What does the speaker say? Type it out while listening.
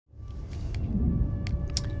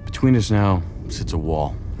Between us now sits a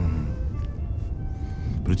wall.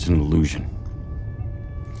 But it's an illusion.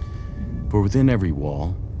 For within every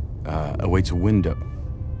wall awaits a window.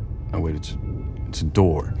 Oh wait, it's a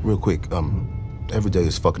door. Real quick, every day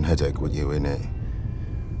is fucking headache with you, ain't it?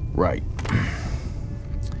 Right.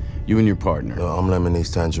 You and your partner. I'm Lemon,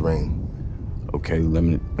 he's Tangerine. Okay,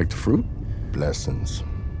 lemon, like the fruit? Blessings.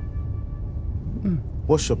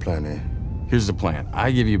 What's your plan here? Here's the plan.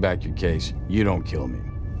 I give you back your case, you don't kill me.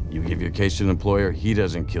 You give your case to the employer, he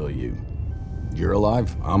doesn't kill you. You're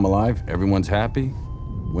alive, I'm alive, everyone's happy.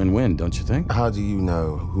 Win-win, don't you think? How do you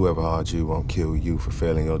know whoever hired you won't kill you for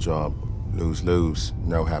failing your job? Lose-lose,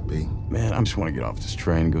 no happy. Man, I just want to get off this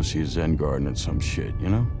train and go see a Zen garden and some shit, you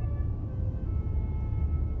know?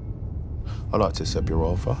 I'd like to accept your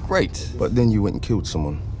offer. Great. But then you went and killed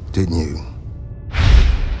someone, didn't you?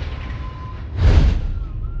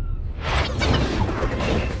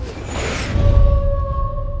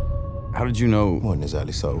 How did you know? Wasn't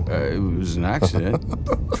exactly so. It was an accident.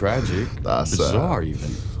 Tragic. That's bizarre,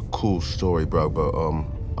 even. Cool story, bro, but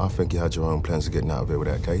I think you had your own plans of getting out of here with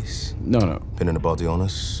that case. No. Pinning the body on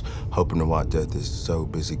us, hoping the White Death is so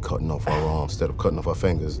busy cutting off our arms instead of cutting off our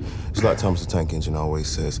fingers. It's like Thomas the Tank Engine always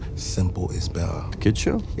says, simple is better. The kid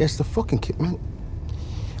show? Yes, the fucking kid, man.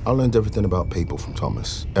 I learned everything about people from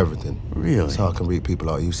Thomas. Everything. Really? That's how I can read people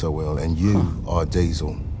like you so well, and you are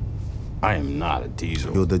Diesel. I am not a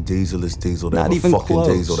Diesel. You're the dieselest Diesel Not ever even fucking close.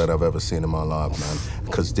 Diesel that I've ever seen in my life, man.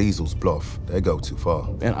 Because Diesels bluff. They go too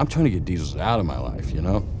far. Man, I'm trying to get Diesels out of my life, you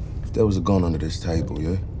know? If there was a gun under this table,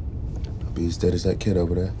 yeah? I'd be as dead as that kid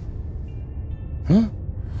over there. Huh?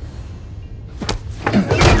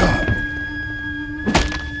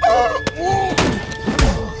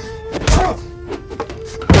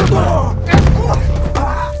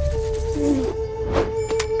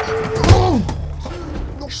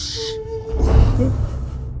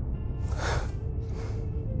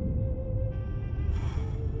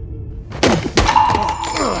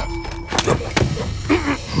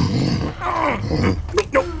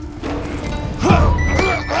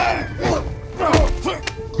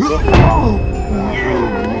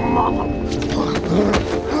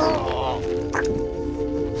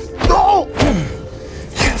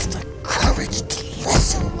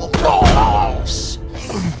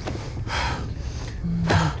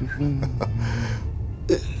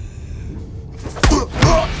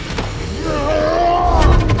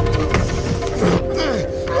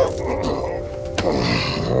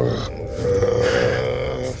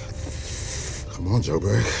 Come on, Joe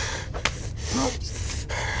Berg.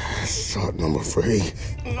 Shot number 3.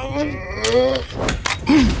 No.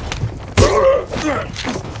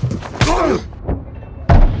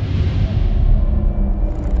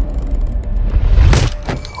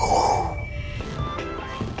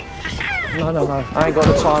 I ain't got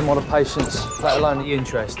the time or the patience, let alone the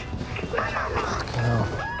interest. Fucking hell.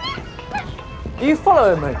 Are you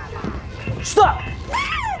following me? Stop!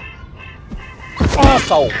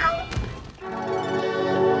 Arsehole!